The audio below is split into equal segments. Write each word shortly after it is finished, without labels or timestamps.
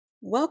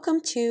Welcome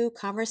to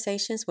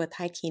Conversations with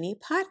Haikini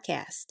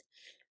podcast.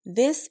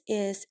 This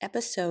is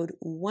episode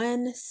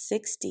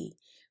 160.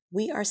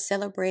 We are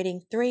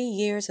celebrating 3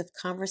 years of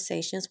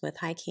Conversations with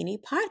Haikini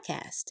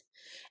podcast.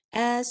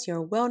 As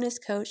your wellness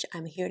coach,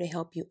 I'm here to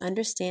help you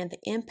understand the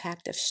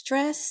impact of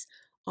stress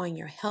on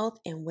your health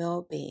and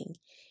well-being,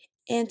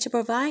 and to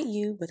provide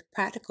you with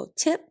practical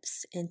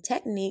tips and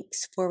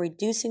techniques for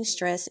reducing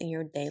stress in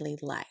your daily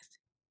life.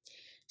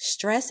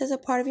 Stress is a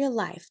part of your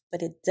life,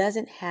 but it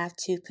doesn't have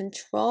to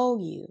control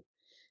you.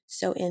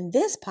 So in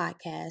this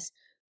podcast,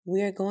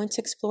 we're going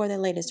to explore the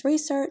latest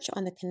research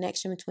on the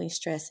connection between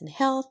stress and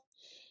health,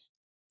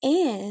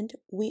 and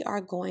we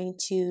are going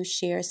to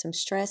share some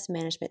stress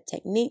management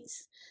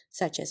techniques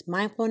such as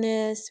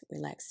mindfulness,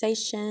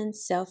 relaxation,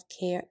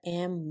 self-care,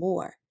 and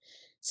more.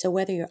 So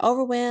whether you're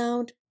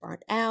overwhelmed,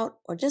 burnt out,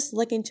 or just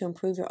looking to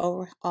improve your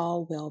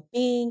overall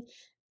well-being,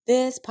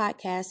 this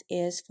podcast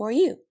is for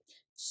you.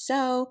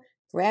 So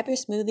grab your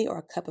smoothie or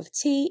a cup of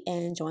tea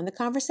and join the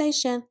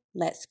conversation.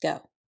 Let's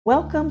go.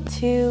 Welcome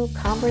to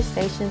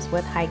Conversations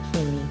with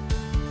Haikini,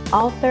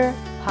 author,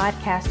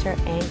 podcaster,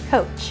 and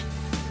coach.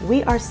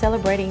 We are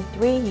celebrating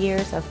 3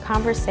 years of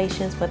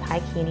Conversations with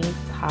Haikini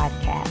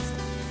podcast.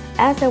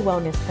 As a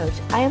wellness coach,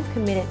 I am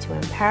committed to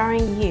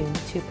empowering you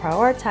to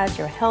prioritize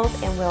your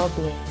health and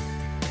well-being.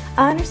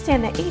 I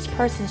understand that each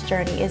person's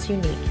journey is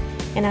unique,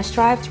 and I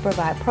strive to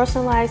provide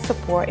personalized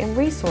support and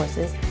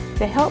resources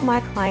to help my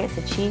clients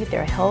achieve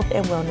their health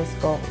and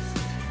wellness goals.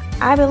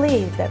 I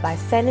believe that by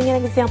setting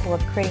an example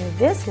of creating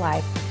this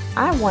life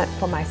I want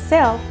for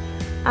myself,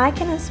 I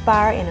can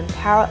inspire and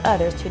empower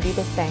others to do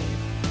the same.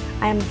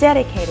 I am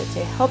dedicated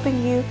to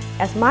helping you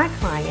as my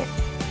client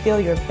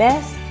feel your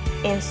best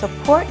and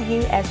support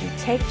you as you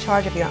take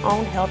charge of your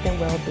own health and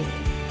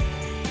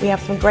well-being. We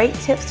have some great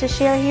tips to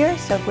share here,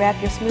 so grab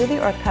your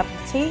smoothie or a cup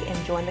of tea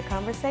and join the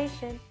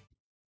conversation.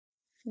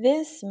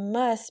 This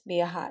must be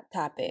a hot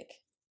topic.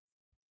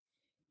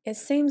 It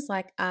seems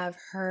like I've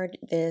heard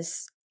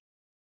this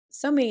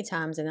so many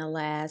times in the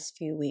last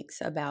few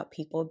weeks about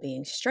people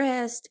being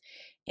stressed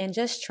and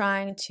just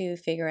trying to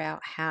figure out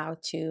how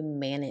to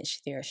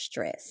manage their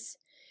stress.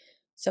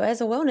 So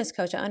as a wellness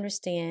coach, I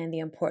understand the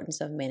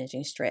importance of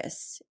managing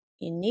stress.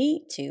 You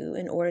need to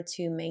in order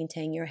to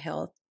maintain your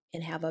health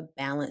and have a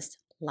balanced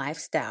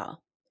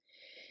lifestyle.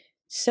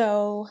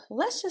 So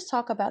let's just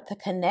talk about the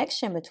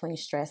connection between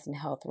stress and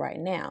health right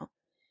now.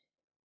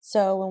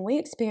 So when we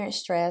experience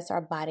stress, our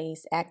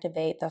bodies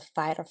activate the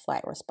fight or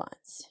flight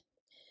response.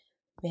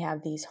 We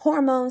have these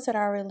hormones that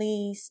are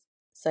released,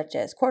 such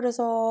as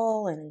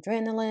cortisol and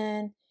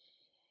adrenaline.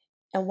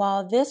 And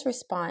while this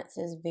response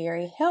is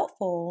very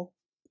helpful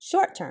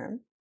short term,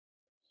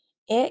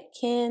 it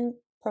can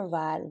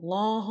provide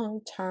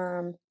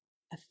long-term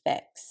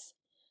effects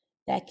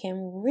that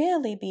can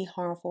really be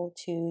harmful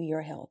to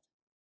your health.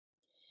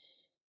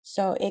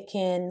 So it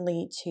can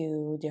lead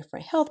to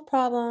different health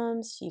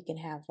problems. You can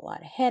have a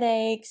lot of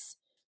headaches,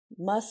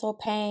 muscle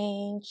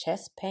pain,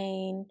 chest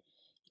pain.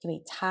 You can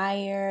be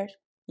tired.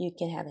 You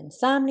can have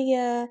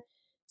insomnia,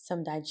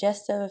 some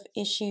digestive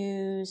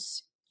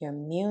issues. Your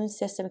immune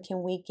system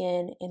can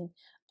weaken, and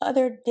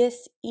other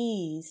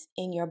dis-ease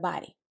in your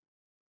body.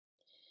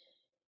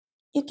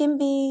 You can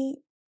be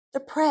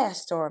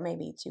depressed or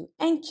maybe too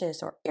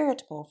anxious or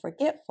irritable,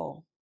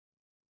 forgetful,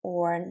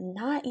 or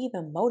not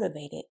even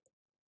motivated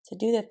to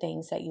do the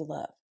things that you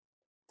love.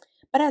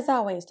 But as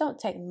always, don't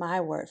take my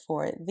word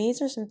for it.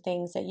 These are some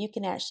things that you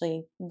can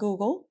actually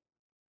Google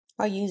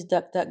or use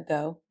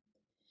DuckDuckGo.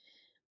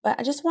 But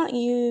I just want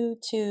you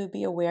to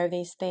be aware of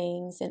these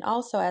things. And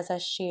also, as I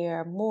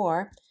share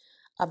more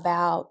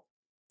about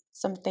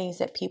some things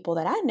that people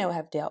that I know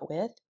have dealt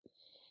with,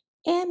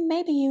 and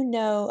maybe you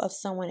know of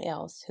someone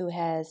else who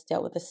has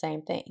dealt with the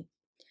same thing.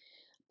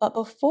 But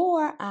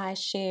before I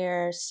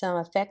share some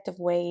effective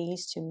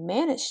ways to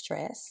manage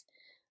stress,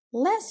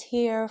 let's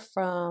hear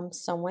from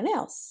someone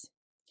else.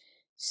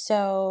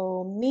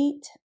 So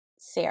meet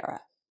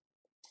Sarah.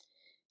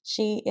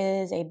 She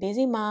is a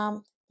busy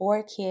mom,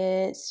 4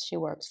 kids. She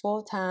works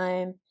full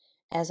time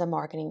as a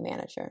marketing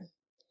manager.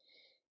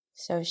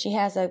 So she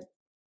has a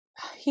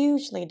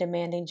hugely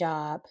demanding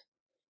job.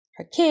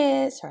 Her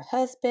kids, her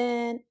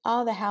husband,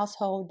 all the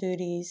household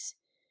duties.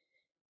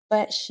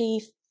 But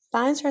she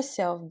finds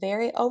herself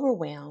very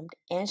overwhelmed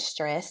and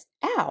stressed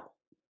out.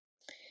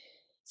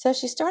 So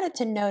she started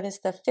to notice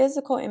the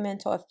physical and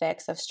mental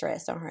effects of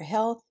stress on her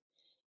health,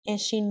 and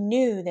she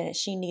knew that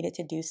she needed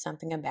to do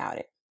something about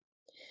it.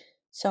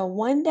 So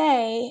one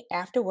day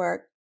after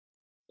work,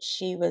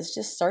 she was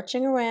just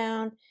searching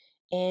around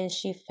and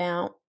she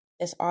found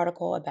this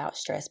article about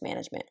stress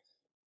management.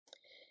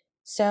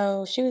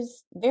 So she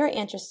was very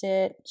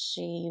interested.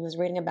 She was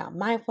reading about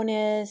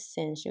mindfulness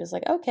and she was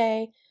like,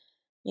 okay,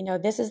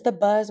 this is the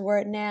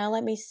buzzword now.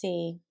 Let me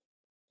see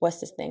what's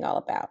this thing all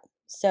about.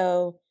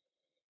 So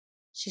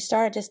she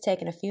started just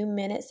taking a few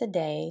minutes a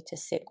day to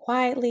sit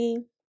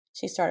quietly.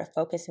 She started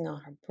focusing on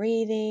her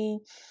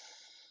breathing.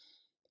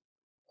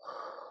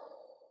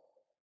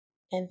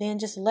 And then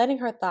just letting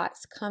her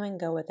thoughts come and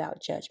go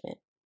without judgment.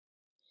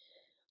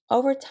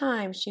 Over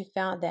time, she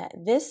found that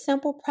this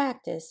simple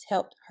practice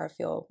helped her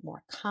feel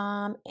more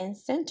calm and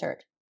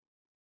centered.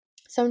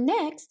 So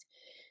next,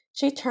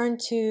 she turned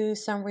to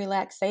some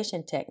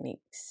relaxation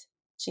techniques.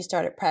 She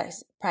started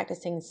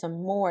practicing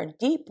some more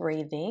deep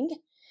breathing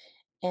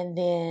and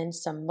then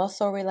some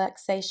muscle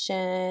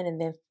relaxation, and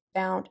then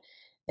found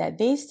that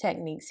these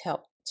techniques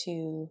helped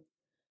to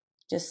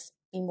just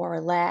be more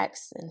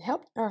relaxed and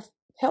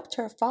helped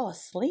her fall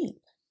asleep.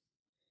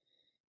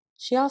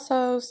 She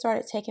also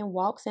started taking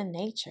walks in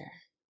nature,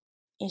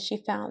 and she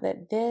found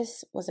that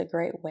this was a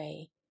great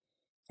way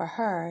for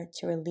her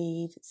to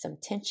relieve some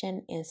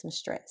tension and some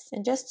stress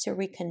and just to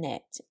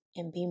reconnect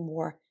and be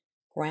more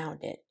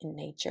grounded in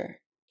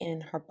nature and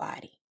in her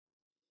body.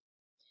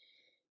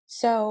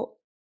 So,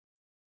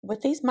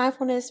 with these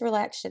mindfulness and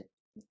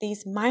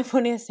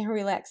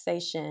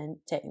relaxation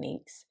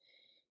techniques,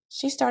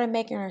 she started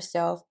making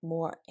herself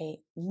more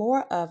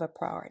of a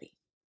priority.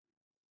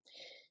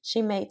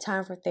 She made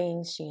time for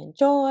things she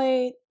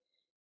enjoyed,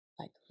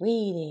 like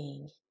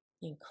reading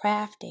and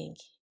crafting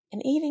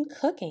and even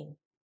cooking.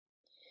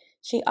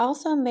 She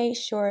also made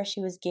sure she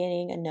was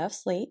getting enough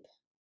sleep,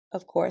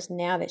 of course,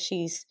 now that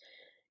she's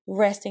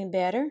resting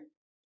better,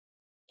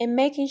 and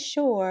making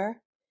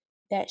sure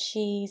that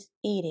she's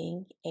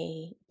eating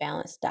a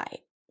balanced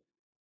diet.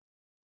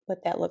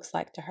 What that looks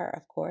like to her,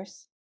 of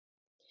course.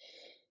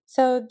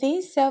 So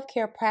these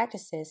self-care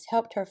practices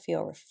helped her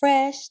feel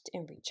refreshed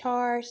and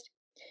recharged.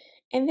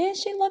 And then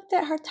she looked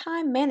at her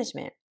time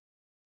management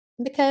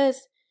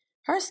because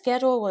her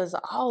schedule was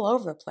all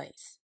over the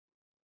place.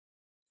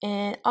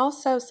 And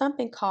also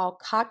something called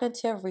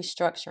cognitive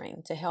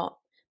restructuring to help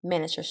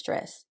manage her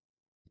stress.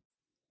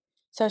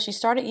 So she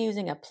started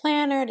using a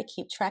planner to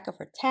keep track of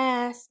her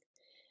tasks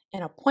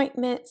and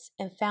appointments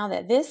and found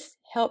that this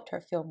helped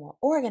her feel more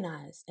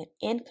organized and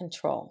in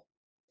control.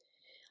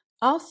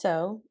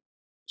 Also,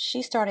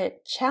 she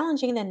started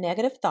challenging the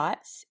negative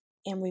thoughts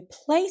and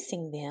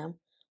replacing them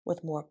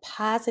with more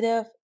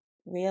positive,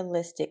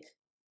 realistic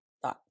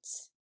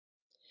thoughts.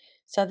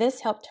 So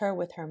this helped her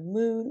with her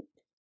mood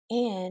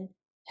and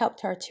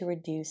helped her to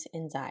reduce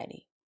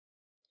anxiety.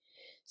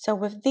 So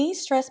with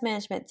these stress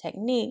management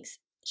techniques,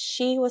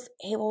 she was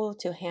able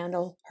to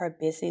handle her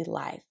busy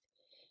life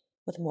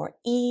with more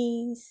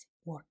ease,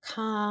 more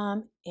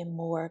calm, and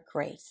more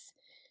grace.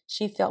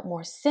 She felt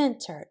more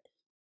centered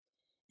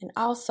and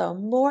also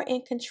more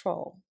in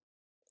control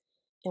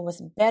and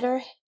was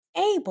better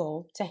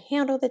able to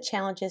handle the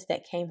challenges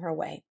that came her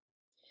way.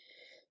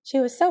 She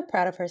was so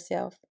proud of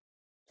herself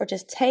for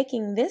just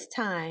taking this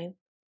time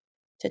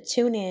to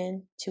tune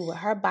in to what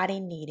her body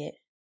needed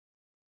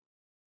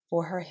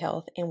for her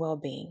health and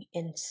well-being,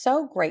 and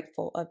so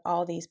grateful of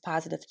all these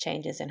positive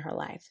changes in her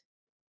life.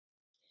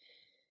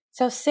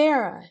 So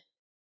Sarah,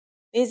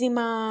 busy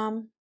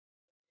mom,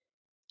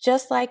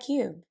 just like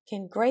you,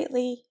 can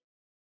greatly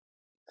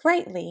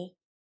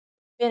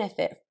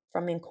benefit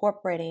from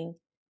incorporating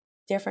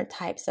different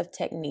types of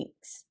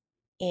techniques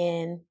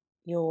in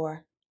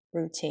your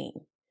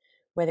routine,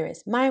 whether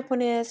it's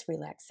mindfulness,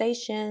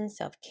 relaxation,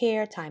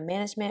 self-care, time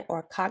management,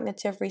 or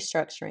cognitive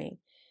restructuring.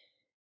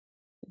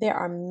 There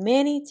are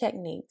many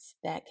techniques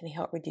that can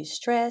help reduce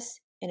stress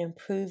and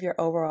improve your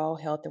overall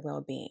health and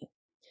well-being.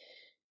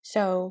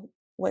 So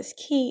what's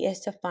key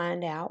is to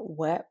find out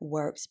what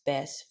works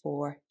best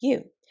for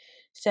you.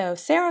 So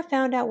Sarah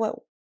found out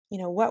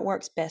what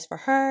works best for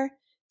her.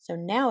 So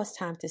now it's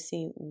time to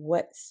see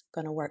what's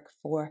going to work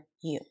for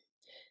you.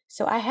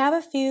 So I have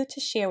a few to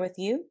share with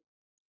you,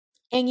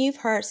 and you've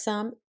heard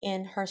some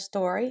in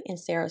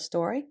Sarah's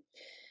story.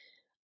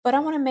 But I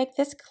want to make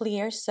this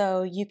clear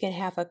so you can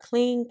have a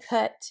clean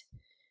cut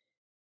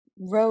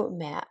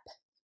roadmap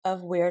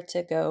of where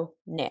to go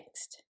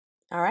next.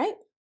 All right?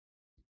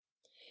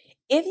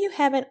 If you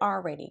haven't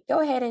already,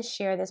 go ahead and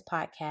share this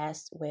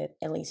podcast with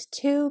at least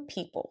 2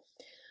 people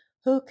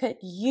who could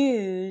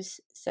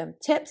use some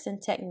tips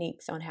and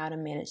techniques on how to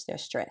manage their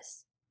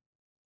stress.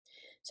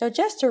 So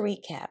just to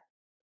recap,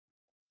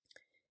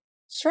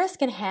 stress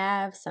can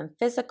have some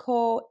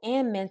physical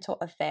and mental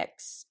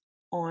effects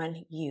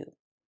on you,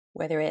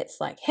 whether it's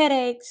like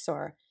headaches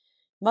or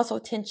muscle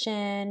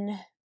tension,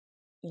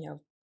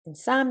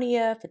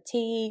 insomnia,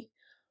 fatigue,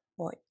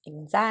 or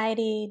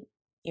anxiety,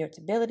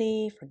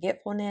 irritability,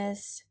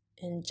 forgetfulness,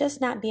 and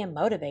just not being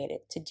motivated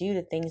to do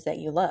the things that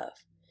you love.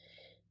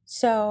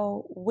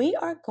 So we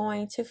are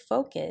going to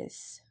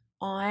focus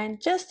on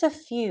just a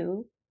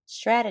few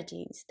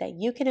strategies that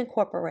you can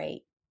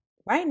incorporate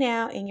right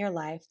now in your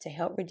life to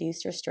help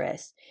reduce your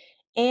stress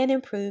and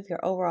improve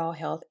your overall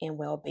health and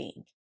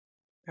well-being.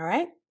 All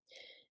right?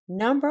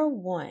 Number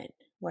 1,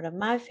 one of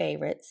my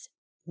favorites,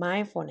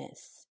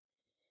 mindfulness.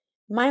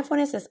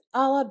 Mindfulness is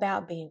all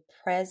about being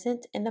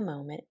present in the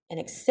moment and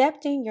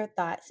accepting your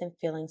thoughts and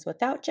feelings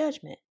without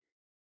judgment.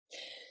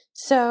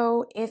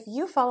 So if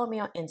you follow me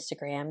on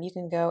Instagram, you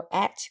can go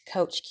at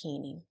Coach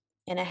Keeney.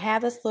 And I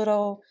have this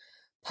little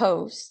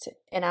post,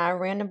 and I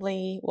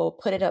randomly will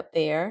put it up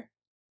there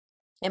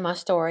in my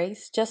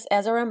stories just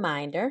as a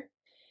reminder.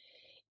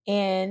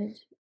 And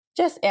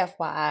just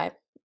FYI,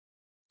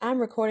 I'm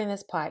recording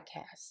this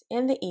podcast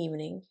in the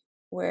evening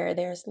where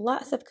there's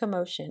lots of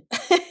commotion.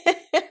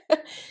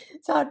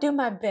 So I'll do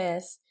my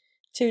best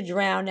to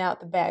drown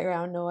out the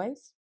background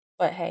noise.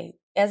 But hey,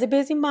 as a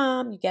busy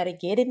mom, you got to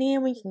get it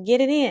in when you can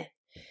get it in.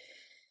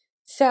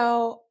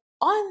 So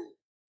on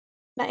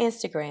my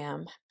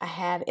Instagram,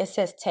 it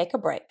says take a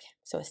break.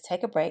 So it's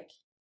take a break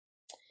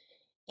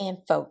and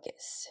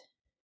focus.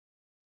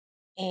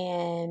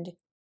 And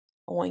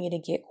I want you to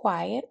get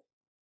quiet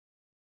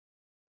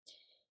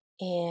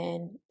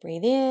and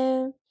breathe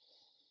in,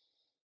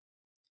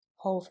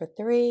 hold for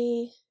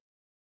 3,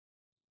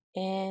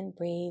 and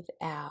breathe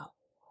out.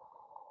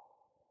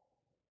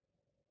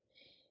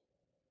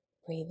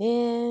 Breathe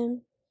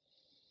in,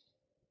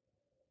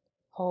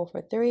 hold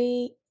for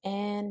 3,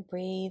 and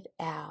breathe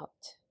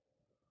out.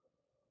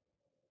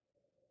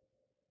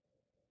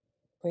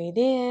 Breathe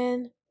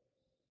in,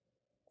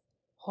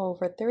 hold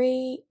for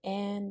 3,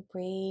 and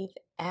breathe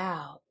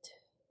out.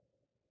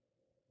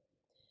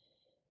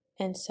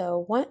 And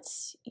so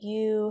once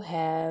you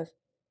have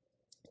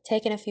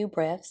taken a few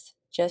breaths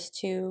just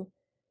to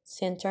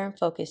center and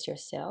focus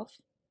yourself,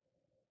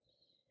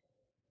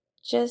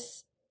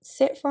 just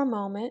sit for a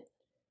moment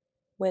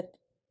with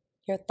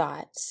your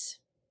thoughts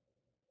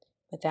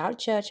without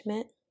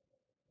judgment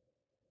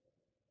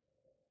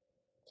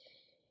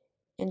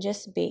and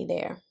just be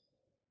there.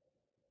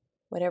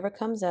 Whatever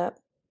comes up.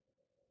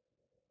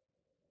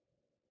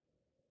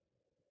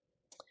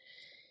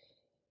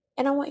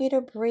 And I want you to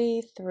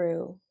breathe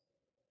through.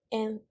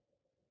 And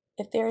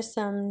if there are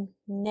some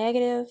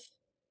negative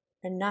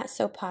or not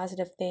so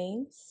positive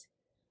things,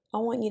 I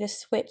want you to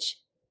switch.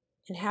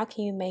 And how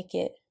can you make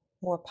it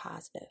more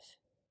positive?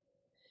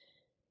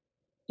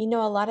 You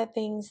know, a lot of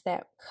things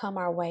that come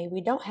our way, we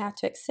don't have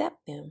to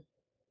accept them.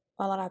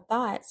 A lot of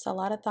thoughts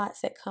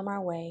that come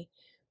our way,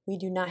 we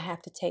do not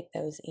have to take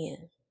those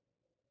in.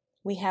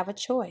 We have a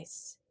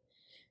choice.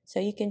 So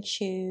you can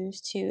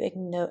choose to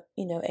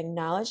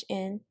acknowledge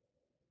and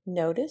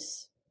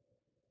notice,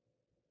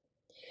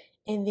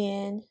 and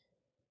then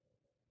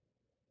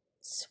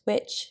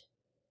switch,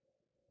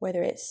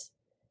 whether it's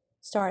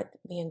start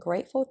being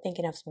grateful,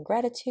 thinking of some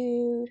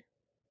gratitude,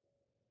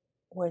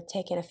 or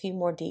taking a few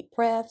more deep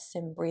breaths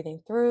and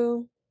breathing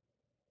through.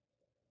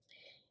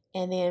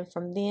 And then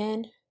from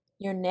then,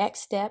 your next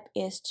step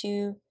is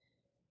to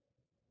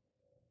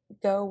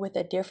go with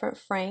a different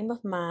frame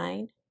of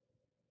mind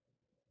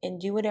and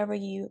do whatever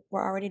you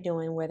were already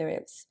doing, whether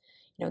it's,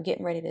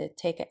 getting ready to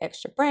take an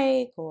extra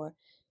break or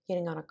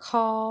getting on a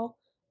call,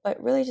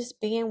 but really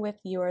just being with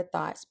your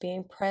thoughts,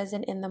 being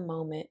present in the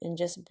moment and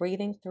just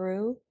breathing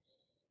through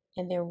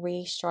and then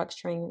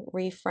restructuring,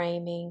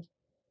 reframing,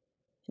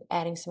 and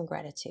adding some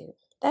gratitude.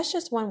 That's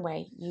just one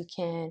way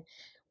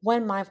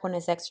one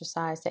mindfulness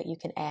exercise that you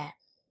can add.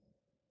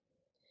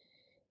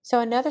 So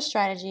another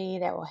strategy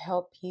that will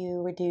help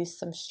you reduce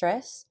some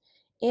stress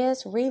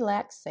is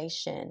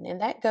relaxation.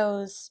 And that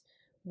goes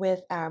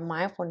with our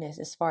mindfulness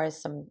as far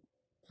as some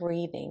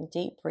breathing,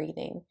 deep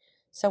breathing.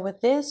 So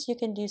with this, you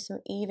can do some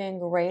even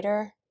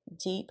greater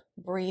deep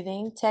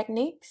breathing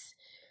techniques.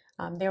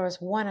 There was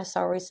one I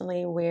saw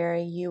recently where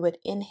you would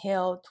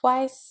inhale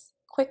twice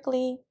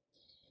quickly,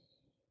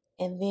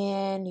 and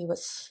then you would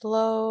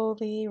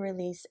slowly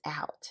release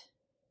out.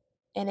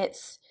 And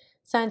it's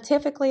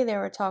scientifically, they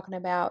were talking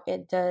about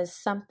it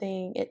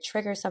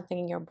triggers something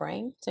in your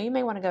brain. So you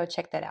may want to go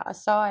check that out. I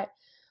saw it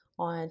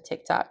on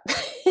TikTok,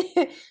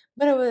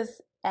 but it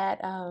was at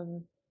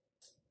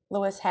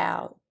Lewis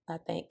Howes, I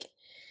think.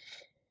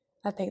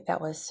 I think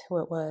that was who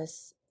it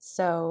was.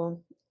 So,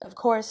 of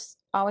course,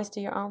 always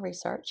do your own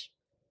research.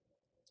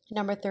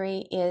 Number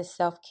 3 is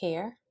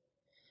self-care.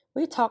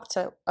 We talked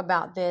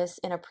about this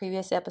in a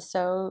previous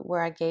episode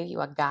where I gave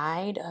you a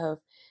guide of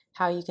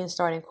how you can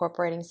start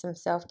incorporating some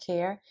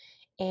self-care.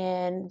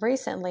 And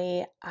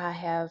recently, I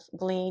have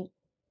gleaned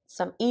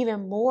some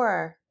even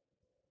more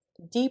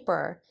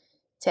deeper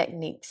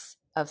techniques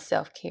of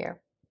self-care,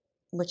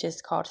 which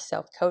is called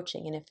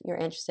self-coaching. And if you're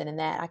interested in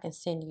that, I can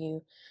send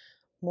you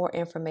more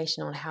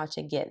information on how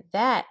to get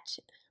that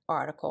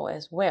article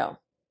as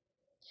well.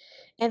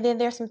 And then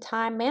there's some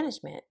time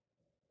management.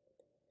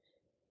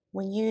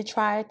 When you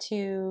when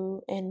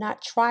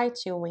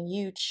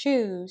you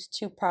choose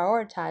to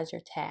prioritize your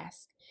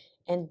task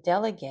and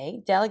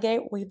delegate,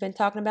 we've been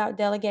talking about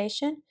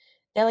delegation.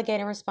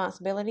 Delegating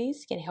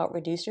responsibilities can help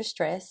reduce your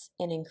stress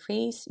and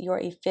increase your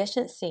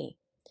efficiency.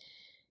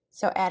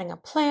 So adding a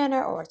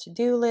planner or a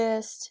to-do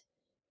list,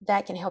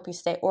 that can help you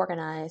stay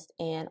organized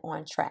and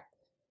on track.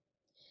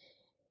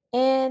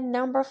 And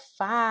number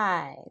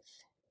 5,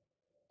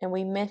 and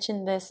we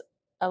mentioned this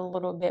a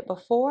little bit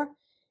before,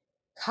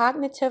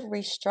 cognitive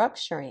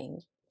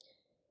restructuring.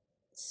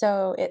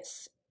 So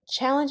it's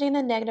challenging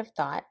the negative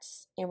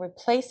thoughts and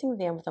replacing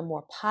them with a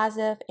more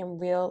positive and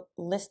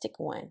realistic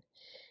one.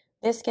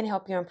 This can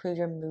help you improve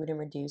your mood and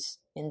reduce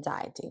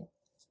anxiety.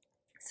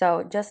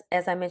 So just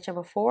as I mentioned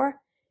before,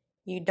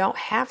 you don't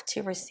have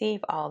to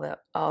receive all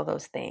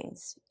those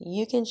things.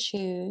 You can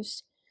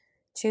choose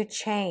to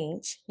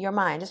change your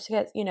mind.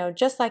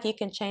 Just like you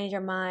can change your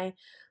mind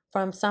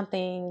from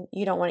something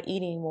you don't want to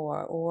eat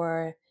anymore,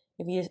 or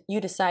if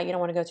you decide you don't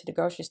want to go to the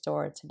grocery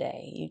store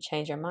today, you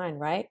change your mind,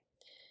 right?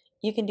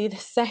 You can do the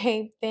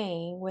same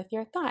thing with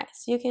your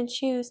thoughts. You can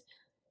choose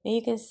and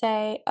you can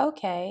say,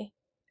 okay,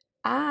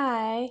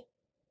 I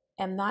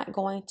am not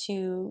going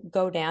to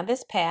go down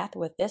this path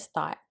with this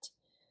thought.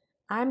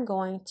 I'm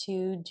going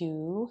to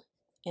do,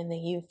 and then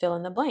you fill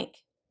in the blank.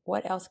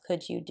 What else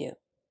could you do?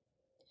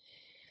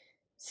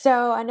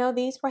 So I know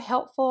these were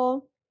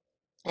helpful.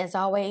 As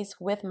always,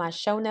 with my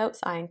show notes,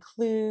 I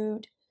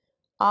include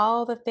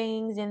all the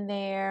things in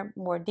there,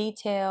 more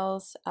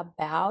details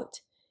about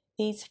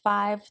these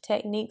 5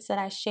 techniques that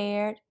I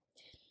shared.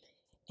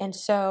 And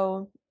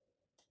so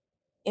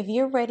if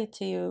you're ready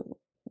to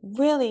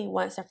really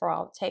once and for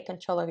all take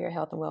control of your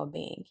health and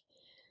well-being,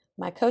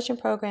 my coaching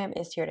program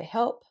is here to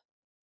help,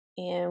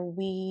 and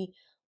we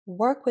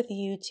work with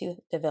you to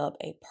develop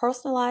a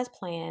personalized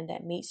plan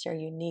that meets your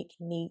unique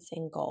needs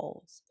and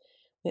goals.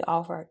 We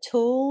offer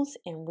tools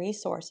and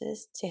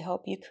resources to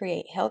help you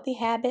create healthy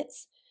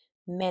habits,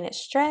 manage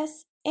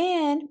stress,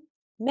 and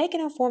make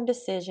an informed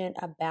decision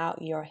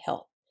about your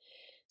health.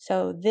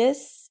 So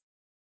this,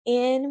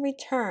 in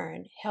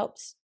return,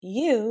 helps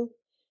you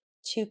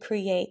to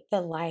create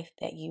the life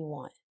that you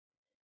want,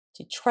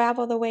 to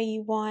travel the way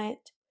you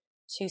want,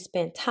 to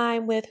spend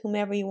time with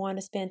whomever you want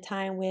to spend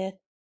time with.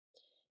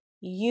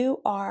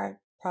 You are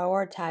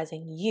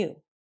prioritizing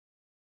you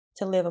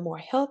to live a more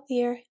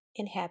healthier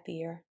and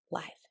happier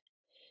life.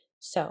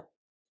 So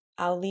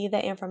I'll leave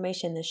that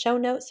information in the show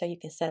notes so you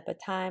can set up a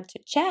time to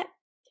chat,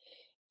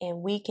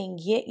 and we can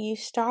get you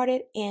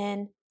started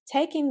in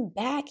taking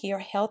back your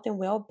health and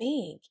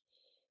well-being.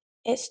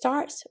 It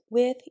starts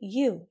with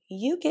you.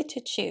 You get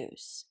to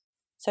choose.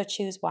 So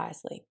choose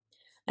wisely.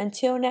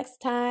 Until next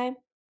time,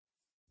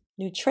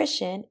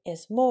 nutrition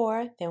is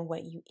more than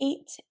what you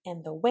eat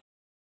and the way